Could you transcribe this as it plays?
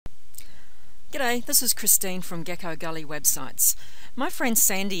G'day, this is Christine from Gecko Gully Websites. My friend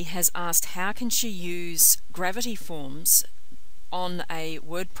Sandy has asked how can she use gravity forms on a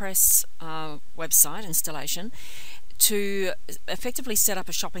WordPress website installation to effectively set up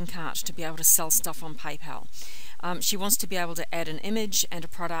a shopping cart to be able to sell stuff on PayPal. She wants to be able to add an image and a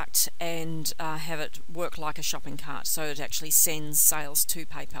product and have it work like a shopping cart, so it actually sends sales to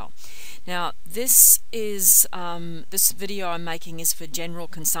PayPal. Now this video I'm making is for general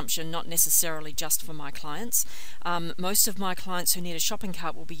consumption, not necessarily just for my clients. Most of my clients who need a shopping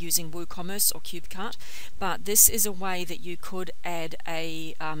cart will be using WooCommerce or CubeCart, but this is a way that you could add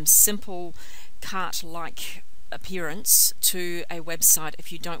a simple cart-like appearance to a website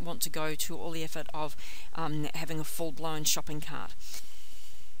if you don't want to go to all the effort of having a full-blown shopping cart.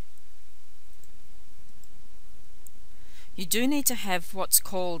 You do need to have what's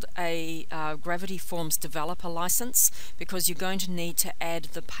called a Gravity Forms developer license, because you're going to need to add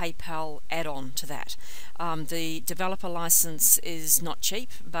the PayPal add-on to that. The developer license is not cheap,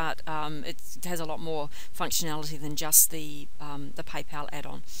 but it has a lot more functionality than just the PayPal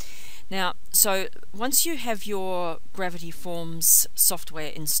add-on. Now, so once you have your Gravity Forms software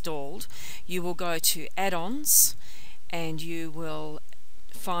installed, you will go to add-ons and you will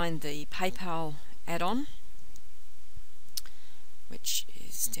find the PayPal add-on, which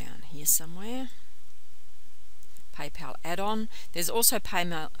is down here somewhere. PayPal add-on. There's also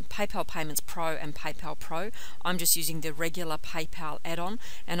PayPal Payments Pro and PayPal Pro. I'm just using the regular PayPal add-on,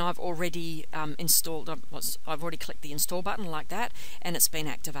 and I've already installed. I've already clicked the install button like that, and it's been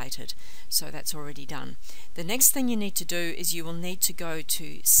activated. So that's already done. The next thing you need to do is you will need to go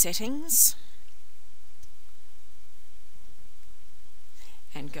to Settings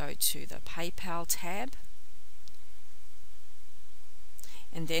and go to the PayPal tab.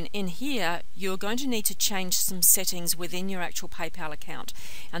 And then in here, you're going to need to change some settings within your actual PayPal account.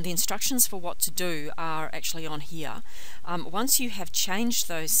 And the instructions for what to do are actually on here. Once you have changed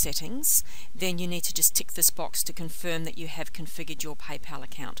those settings, then you need to just tick this box to confirm that you have configured your PayPal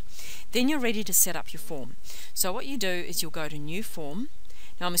account. Then you're ready to set up your form. So what you do is you'll go to New Form.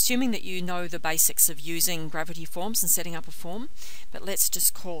 Now I'm assuming that you know the basics of using Gravity Forms and setting up a form, but let's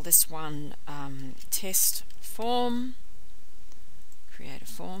just call this one Test Form. Create a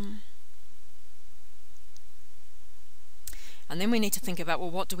form. And then we need to think about, well,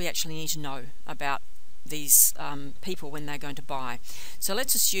 what do we actually need to know about these people when they're going to buy? So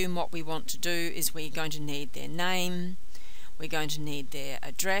let's assume what we want to do is we're going to need their name, we're going to need their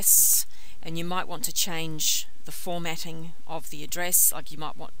address, and you might want to change the formatting of the address. Like you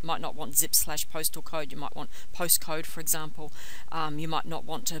might not want zip/postal code, you might want postcode, for example. You might not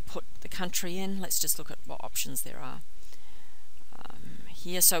want to put the country in. Let's just look at what options there are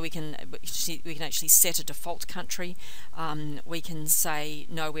here. So we can actually set a default country. We can say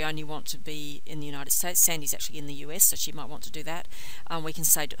no, we only want to be in the United States. Sandy's actually in the US, so she might want to do that. We can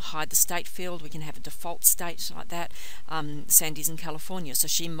say hide the state field. We can have a default state like that. Sandy's in California, so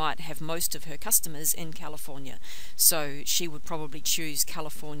she might have most of her customers in California, so she would probably choose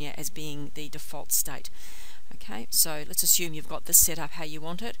California as being the default state. Okay, so let's assume you've got this set up how you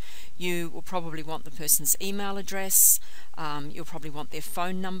want it. You will probably want the person's email address. You'll probably want their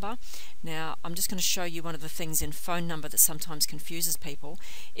phone number. Now, I'm just going to show you one of the things in phone number that sometimes confuses people.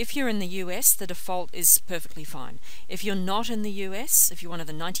 If you're in the US, the default is perfectly fine. If you're not in the US, if you're one of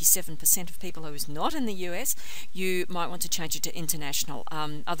the 97% of people who is not in the US, you might want to change it to international.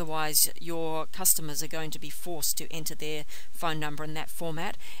 Otherwise, your customers are going to be forced to enter their phone number in that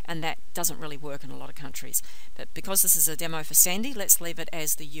format, and that doesn't really work in a lot of countries. But because this is a demo for Sandy, let's leave it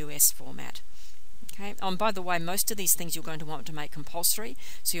as the US format. Okay. By the way, most of these things you're going to want to make compulsory,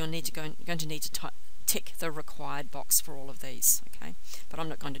 so you're going to need to tick the required box for all of these. Okay, but I'm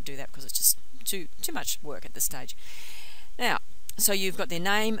not going to do that because it's just too much work at this stage. Now, so you've got their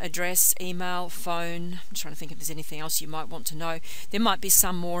name, address, email, phone. I'm trying to think if there's anything else you might want to know. There might be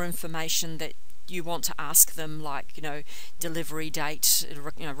some more information that you want to ask them, like, delivery date,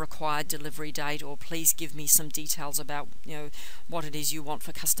 required delivery date, or please give me some details about, what it is you want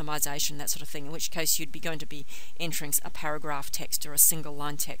for customization, that sort of thing, in which case you'd be going to be entering a paragraph text or a single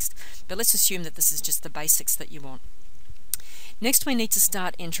line text. But let's assume that this is just the basics that you want. Next, we need to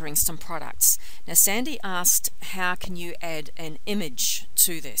start entering some products. Now, Sandy asked, how can you add an image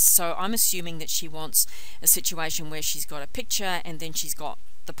to this? So I'm assuming that she wants a situation where she's got a picture and then she's got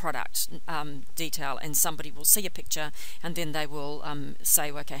the product detail, and somebody will see a picture and then they will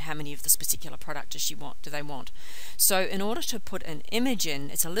say, okay, how many of this particular product do they want? So in order to put an image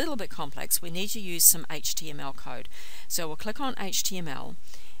in, it's a little bit complex. We need to use some HTML code. So we'll click on HTML,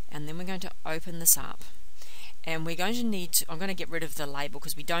 and then we're going to open this up. and we're going to need to, I'm going to get rid of the label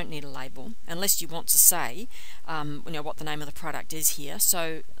because we don't need a label unless you want to say what the name of the product is here.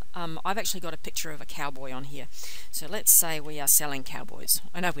 So I've actually got a picture of a cowboy on here. So let's say we are selling cowboys.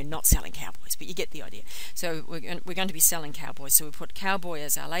 I know we're not selling cowboys, but you get the idea. So we're going to be selling cowboys. So we put cowboy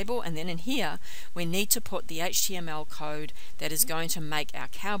as our label, and then in here we need to put the HTML code that is going to make our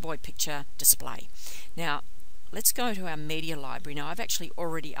cowboy picture display. Now let's go to our media library. Now I've actually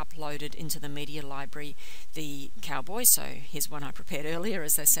already uploaded into the media library the cowboy, so here's one I prepared earlier,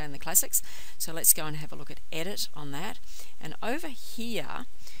 as they say in the classics. So let's go and have a look at edit on that, and over here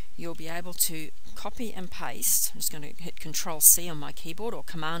you'll be able to copy and paste. I'm just going to hit Control-C on my keyboard, or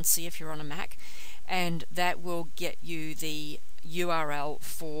Command-C if you're on a Mac, and that will get you the URL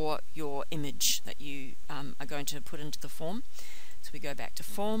for your image that you are going to put into the form. So we go back to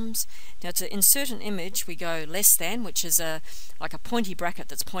Forms. Now to insert an image, we go less than, which is like a pointy bracket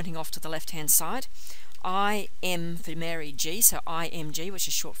that's pointing off to the left-hand side. IM for Mary G, so IMG, which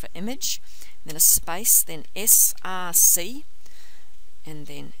is short for image. Then a space, then SRC, and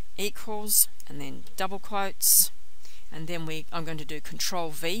then equals, and then double quotes, and then I'm going to do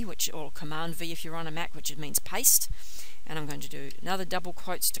Control-V, or Command-V if you're on a Mac, which means paste. And I'm going to do another double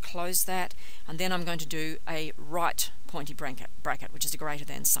quotes to close that, and then I'm going to do a right pointy bracket, which is a greater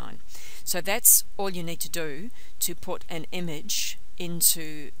than sign. So that's all you need to do to put an image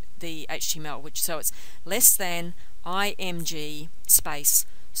into the HTML, so it's less than IMG space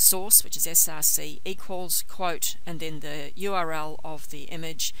source, which is SRC, equals quote, and then the URL of the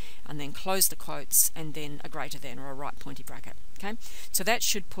image, and then close the quotes, and then a greater than, or a right pointy bracket. Okay, so that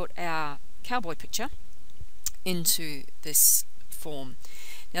should put our cowboy picture into this form.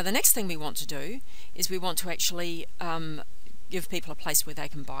 Now the next thing we want to do is we want to actually give people a place where they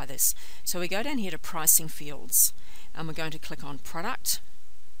can buy this. So we go down here to pricing fields, and we're going to click on product.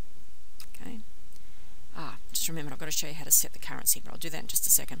 Okay. Just remember, I've got to show you how to set the currency, but I'll do that in just a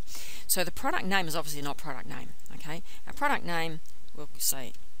second. So the product name is obviously not product name. Okay, our product name, we'll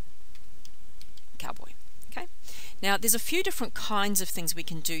say cowboy. Okay. Now there's a few different kinds of things we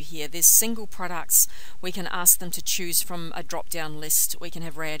can do here. There's single products. We can ask them to choose from a drop-down list. We can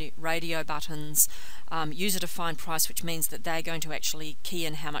have radio buttons, user-defined price, which means that they're going to actually key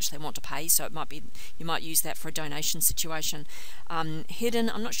in how much they want to pay. So it might be, you might use that for a donation situation. Hidden,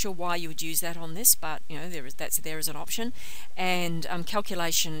 I'm not sure why you would use that on this, but you know, that's there as an option. And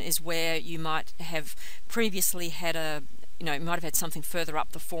calculation is where you might have previously had you might have had something further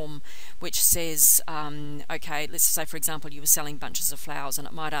up the form which says, okay, let's say for example you were selling bunches of flowers, and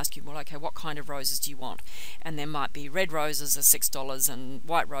it might ask you, well, okay, what kind of roses do you want? And there might be red roses are $6 and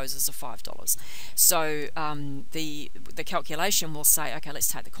white roses are $5. So the calculation will say, okay,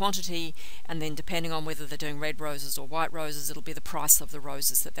 let's take the quantity, and then depending on whether they're doing red roses or white roses, it'll be the price of the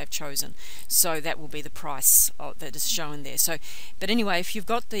roses that they've chosen. So that will be the price that is shown there. So, but anyway, if you've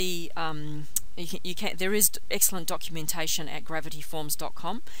got the there is excellent documentation at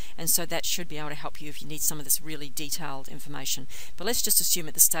gravityforms.com, and so that should be able to help you if you need some of this really detailed information. But let's just assume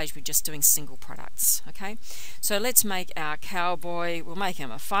at this stage we're just doing single products. Okay, so let's make our cowboy, we'll make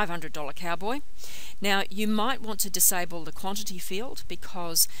him a $500 cowboy. Now you might want to disable the quantity field,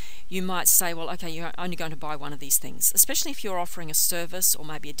 because you might say, well, okay, you're only going to buy one of these things, especially if you're offering a service or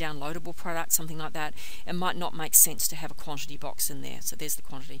maybe a downloadable product, something like that. It might not make sense to have a quantity box in there. So there's the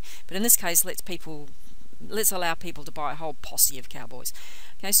quantity, but in this case let's allow people to buy a whole posse of cowboys.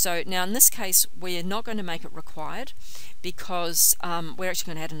 Okay, so now in this case we're not going to make it required, because we're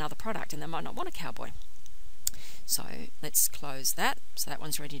actually going to add another product, and they might not want a cowboy. So let's close that. So that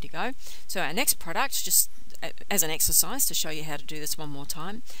one's ready to go. So our next product, just as an exercise to show you how to do this one more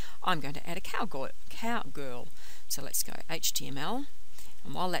time, I'm going to add a cowgirl. So let's go HTML,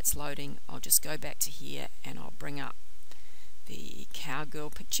 and while that's loading I'll just go back to here and I'll bring up the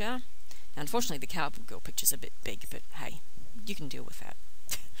cowgirl picture. Now unfortunately the cowgirl picture's a bit big, but hey, you can deal with that.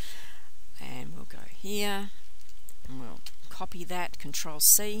 And we'll go here and we'll copy that,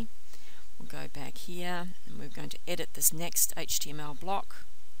 Control-C. We'll go back here and we're going to edit this next HTML block,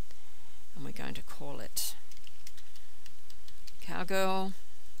 and we're going to call it cowgirl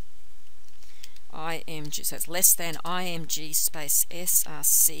IMG, so it's less than IMG space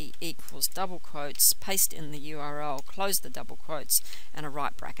SRC equals double quotes, paste in the URL, close the double quotes, and a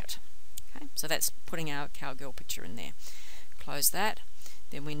right bracket. Okay, so that's putting our cowgirl picture in there. Close that.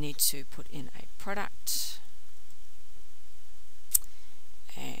 Then we need to put in a product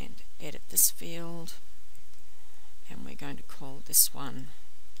and edit this field, and we're going to call this one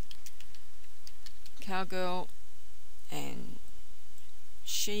cowgirl, and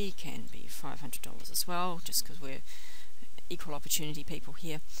she can be $500 as well, just because we're equal opportunity people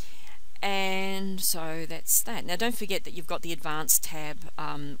here. And so that's that. Now don't forget that you've got the advanced tab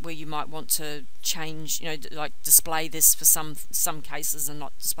where you might want to change, you know, like display this for some cases and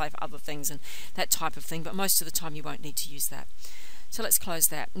not display for other things and that type of thing, but most of the time you won't need to use that. So let's close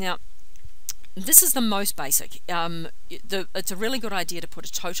that. Now this is the most basic. It's a really good idea to put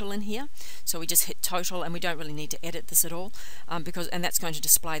a total in here. So we just hit total, and we don't really need to edit this at all, and that's going to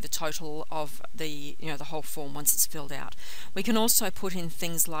display the total of the the whole form once it's filled out. We can also put in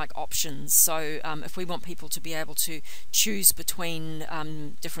things like options. So if we want people to be able to choose between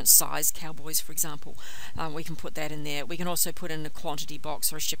different size cowboys, for example, we can put that in there. We can also put in a quantity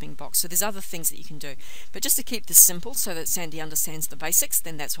box or a shipping box. So there's other things that you can do. But just to keep this simple so that Sandy understands the basics,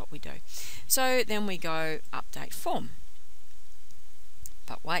 then that's what we do. So then we go update form.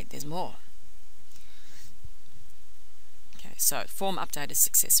 But wait, there's more. Okay, so form updated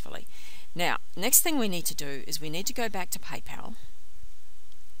successfully. Now, next thing we need to do is we need to go back to PayPal.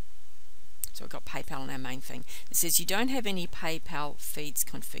 So we've got PayPal on our main thing. It says you don't have any PayPal feeds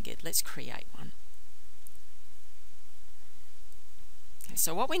configured. Let's create one.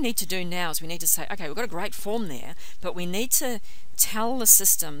 So what we need to do now is we need to say, okay, we've got a great form there, but we need to tell the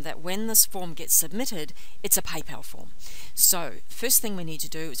system that when this form gets submitted, it's a PayPal form. So first thing we need to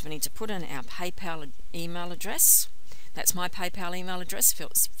do is we need to put in our PayPal email address. That's my PayPal email address.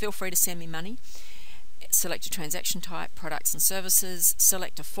 Feel free to send me money. Select a transaction type, products and services,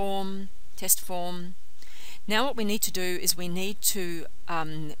 select a form, test form. Now what we need to do is we need to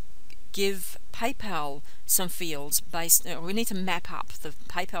give PayPal some fields we need to map up the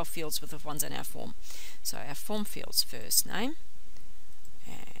PayPal fields with the ones in our form. So our form fields, first name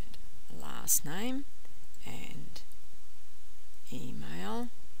and last name and email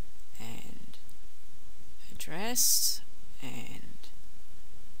and address and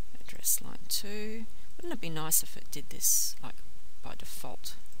address line 2. Wouldn't it be nice if it did this like by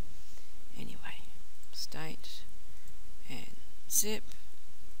default? Anyway, state and zip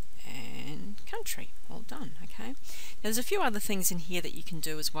and country, all done. Okay, now there's a few other things in here that you can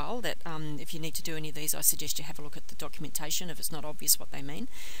do as well that if you need to do any of these, I suggest you have a look at the documentation if it's not obvious what they mean.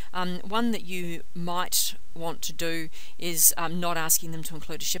 One that you might want to do is not asking them to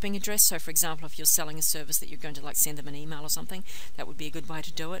include a shipping address. So for example, if you're selling a service that you're going to like send them an email or something, that would be a good way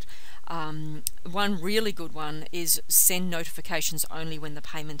to do it. One really good one is send notifications only when the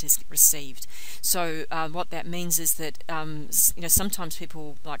payment is received. So what that means is that sometimes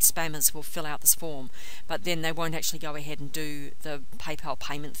people like spammers will fill out this form, but then they won't actually go ahead and do the PayPal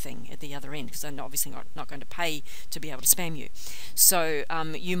payment thing at the other end because they're obviously not going to pay to be able to spam you. So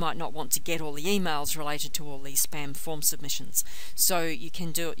you might not want to get all the emails related to all these spam form submissions. So you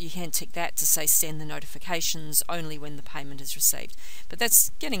can tick that to say send the notifications only when the payment is received. But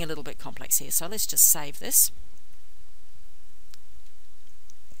that's getting a little bit complex here, so let's just save this.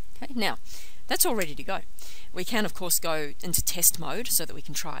 Okay, now that's all ready to go. We can of course go into test mode so that we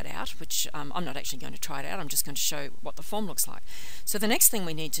can try it out, which I'm not actually going to try it out, I'm just going to show what the form looks like. So the next thing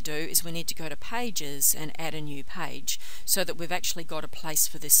we need to do is we need to go to pages and add a new page so that we've actually got a place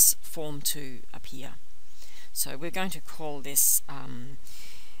for this form to appear. So we're going to call this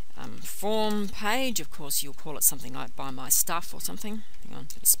form page. Of course you'll call it something like buy my stuff or something. Hang on,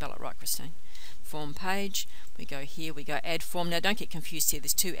 better spell it right, Christine. Form page. We go here, we go add form. Now don't get confused here,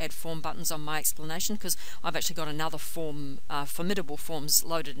 there's two add form buttons on my explanation because I've actually got another form, formidable forms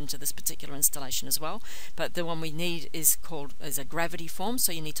loaded into this particular installation as well, but the one we need is a gravity form,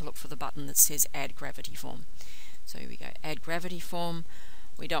 so you need to look for the button that says add gravity form. So here we go, add gravity form.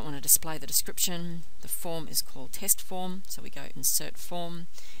 We don't want to display the description. The form is called test form, so we go insert form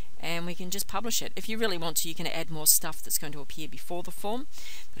and we can just publish it. If you really want to, you can add more stuff that's going to appear before the form,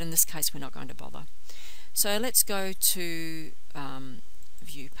 but in this case we're not going to bother. So let's go to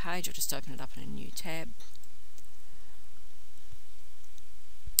view page. I'll just open it up in a new tab.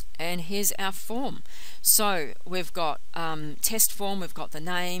 And here's our form. So we've got test form, we've got the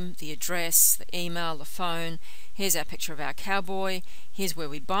name, the address, the email, the phone. Here's our picture of our cowboy. Here's where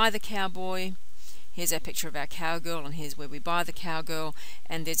we buy the cowboy. Here's our picture of our cowgirl, and here's where we buy the cowgirl,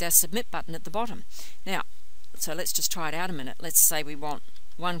 and there's our submit button at the bottom. Now, so let's just try it out a minute. Let's say we want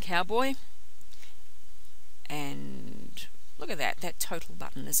one cowboy, and look at that, that total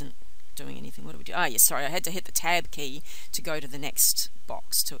button isn't doing anything. What do we do? Oh yes, sorry, I had to hit the tab key to go to the next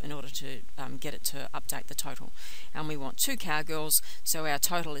box in order to get it to update the total. And we want two cowgirls, so our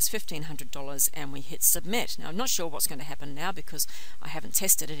total is $1,500, and we hit submit. Now I'm not sure what's going to happen now because I haven't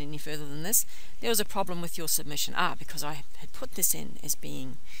tested it any further than this. There was a problem with your submission. Because I had put this in as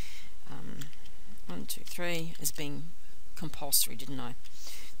being 1, 2, 3 as being compulsory, didn't I?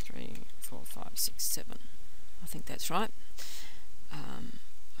 3, 4, 5, 6, 7. I think that's right.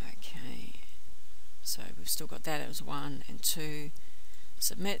 Okay, so we've still got that. It was 1 and 2.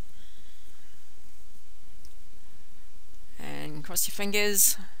 Submit. And cross your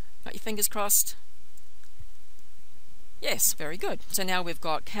fingers. Got your fingers crossed. Yes, very good. So now we've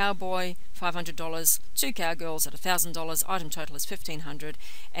got cowboy, $500, 2 cowgirls at $1,000, item total is $1,500,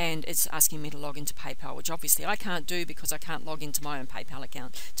 and it's asking me to log into PayPal, which obviously I can't do because I can't log into my own PayPal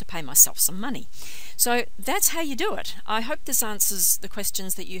account to pay myself some money. So that's how you do it. I hope this answers the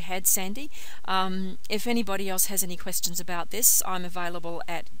questions that you had, Sandy. If anybody else has any questions about this, I'm available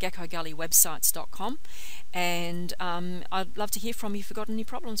at geckogulliewebsites.com, and I'd love to hear from you if you've got any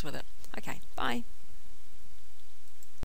problems with it. Okay, bye.